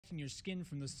protecting your skin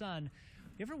from the sun.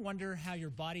 You ever wonder how your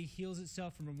body heals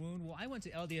itself from a wound? Well, I went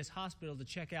to LDS Hospital to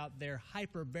check out their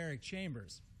hyperbaric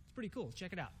chambers. It's pretty cool.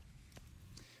 Check it out.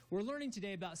 We're learning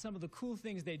today about some of the cool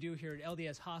things they do here at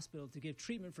LDS Hospital to give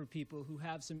treatment for people who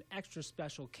have some extra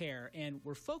special care, and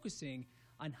we're focusing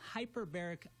on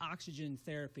hyperbaric oxygen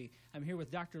therapy. I'm here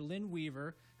with Dr. Lynn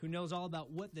Weaver, who knows all about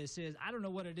what this is. I don't know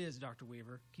what it is, Dr.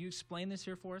 Weaver. Can you explain this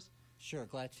here for us? Sure,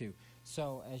 glad to.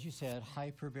 So, as you said,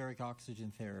 hyperbaric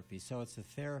oxygen therapy. So it's a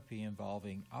therapy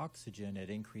involving oxygen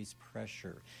at increased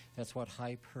pressure. That's what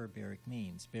hyperbaric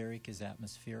means. Baric is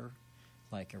atmosphere,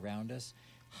 like around us.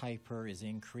 Hyper is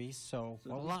increased. So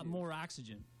a lot more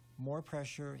oxygen. More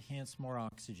pressure, hence more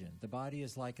oxygen. The body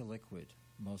is like a liquid,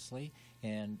 mostly.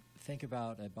 And think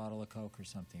about a bottle of Coke or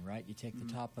something, right? You take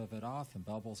the top of it off and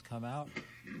bubbles come out.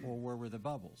 Well, where were the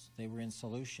bubbles? They were in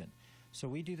solution. So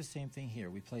we do the same thing here.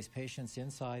 We place patients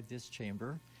inside this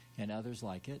chamber and others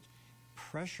like it,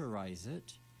 pressurize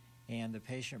it, and the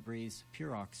patient breathes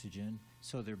pure oxygen,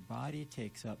 so their body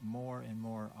takes up more and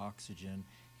more oxygen,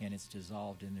 and it's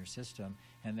dissolved in their system,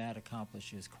 and that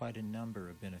accomplishes quite a number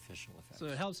of beneficial effects. So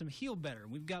it helps them heal better.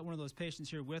 We've got one of those patients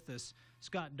here with us,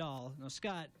 Scott Dahl. Now,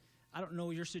 Scott, I don't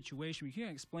know your situation, but you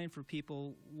can explain for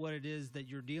people what it is that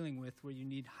you're dealing with where you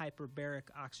need hyperbaric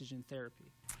oxygen therapy.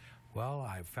 Well,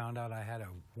 I found out I had a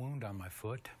wound on my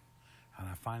foot, and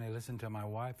I finally listened to my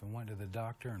wife and went to the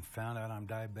doctor and found out I'm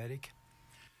diabetic.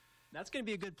 That's going to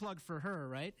be a good plug for her,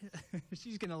 right?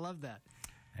 She's going to love that.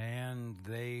 And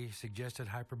they suggested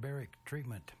hyperbaric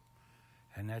treatment,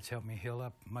 and that's helped me heal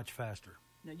up much faster.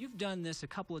 Now, you've done this a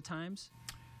couple of times?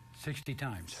 60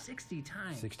 times. 60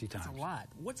 times? 60 times. That's a lot.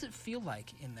 What's it feel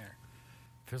like in there?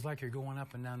 Feels like you're going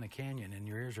up and down the canyon and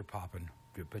your ears are popping,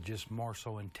 but just more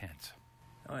so intense.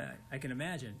 Oh, yeah, I can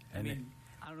imagine. I mean,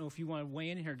 I don't know if you want to weigh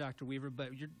in here, Dr. Weaver,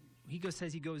 but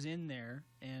says he goes in there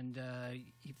and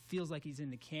he feels like he's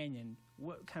in the canyon.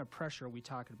 What kind of pressure are we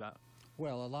talking about?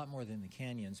 Well, a lot more than the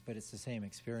canyons, but it's the same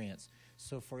experience.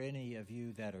 So for any of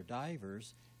you that are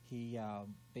divers,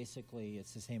 basically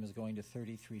it's the same as going to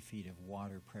 33 feet of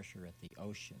water pressure at the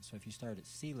ocean. So if you start at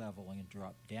sea level and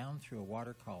drop down through a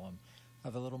water column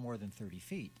of a little more than 30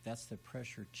 feet, that's the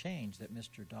pressure change that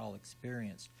Mr. Dahl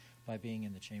experienced by being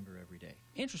in the chamber every day.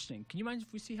 Interesting. Can you mind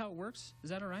if we see how it works? Is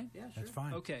that all right? Yeah, sure. That's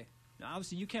fine. Okay. Now,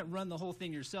 obviously, you can't run the whole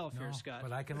thing yourself here, Scott.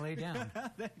 But I can lay down.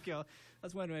 There you go.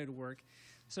 That's one way to work.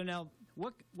 So now,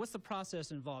 what's the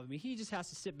process involved? I mean, he just has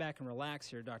to sit back and relax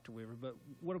here, Dr. Weaver, but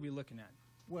what are we looking at?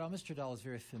 Well, Mr. Dahl is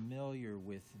very familiar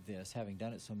with this, having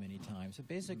done it so many times. So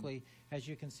basically, as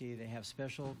you can see, they have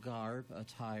special garb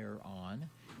attire on,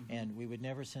 and we would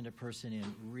never send a person in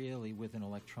really with an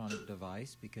electronic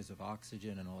device because of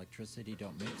oxygen and electricity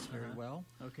don't mix very well.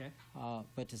 Okay.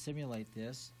 But to simulate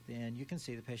this, then you can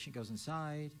see the patient goes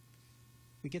inside.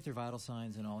 We get their vital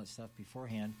signs and all that stuff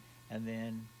beforehand, and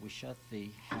then we shut the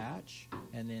hatch,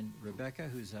 and then Rebecca,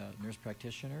 who's a nurse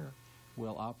practitioner,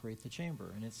 will operate the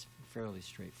chamber, and it's fairly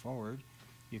straightforward.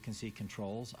 You can see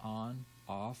controls on,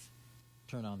 off,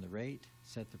 turn on the rate,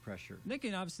 set the pressure.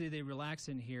 Obviously they relax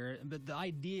in here, but the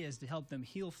idea is to help them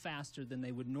heal faster than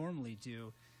they would normally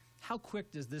do. How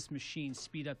quick does this machine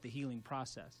speed up the healing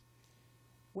process?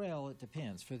 Well, it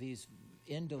depends. For these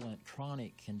indolent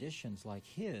chronic conditions like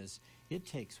his, it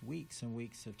takes weeks and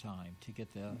weeks of time to get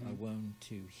a wound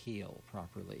to heal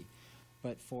properly.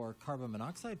 But for carbon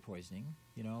monoxide poisoning,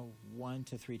 1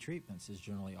 to 3 treatments is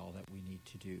generally all that we need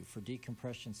to do. For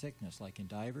decompression sickness, like in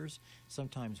divers,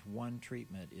 sometimes 1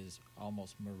 treatment is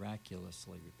almost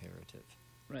miraculously reparative.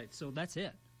 Right, so that's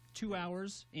it. 2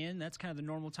 hours in, that's kind of the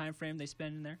normal time frame they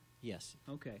spend in there? Yes.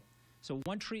 Okay. So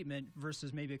 1 treatment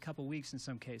versus maybe a couple weeks in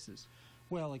some cases.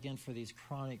 Well, again, for these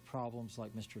chronic problems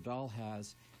like Mr. Dahl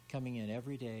has, coming in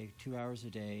every day, 2 hours a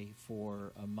day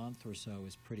for a month or so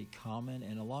is pretty common.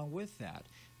 And along with that,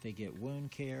 they get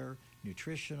wound care,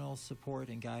 nutritional support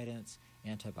and guidance,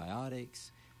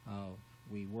 antibiotics.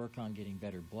 We work on getting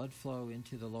better blood flow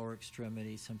into the lower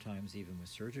extremity, sometimes even with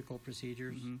surgical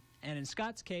procedures. And in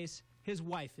Scott's case, his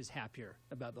wife is happier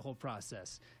about the whole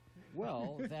process.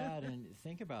 Well, that, and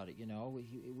think about it,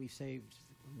 we saved,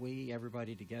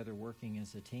 everybody together working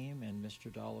as a team, and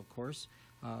Mr. Dahl, of course,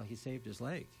 he saved his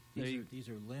leg. These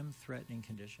are limb-threatening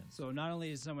conditions. So not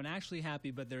only is someone actually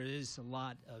happy, but there is a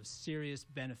lot of serious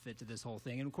benefit to this whole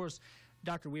thing. And of course,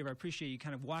 Dr. Weaver, I appreciate you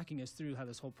kind of walking us through how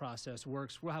this whole process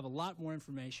works. We'll have a lot more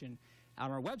information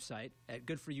on our website at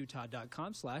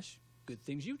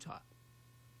goodforutah.com/goodthingsutah.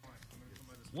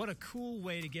 What a cool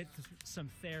way to get some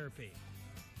therapy.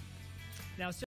 Now,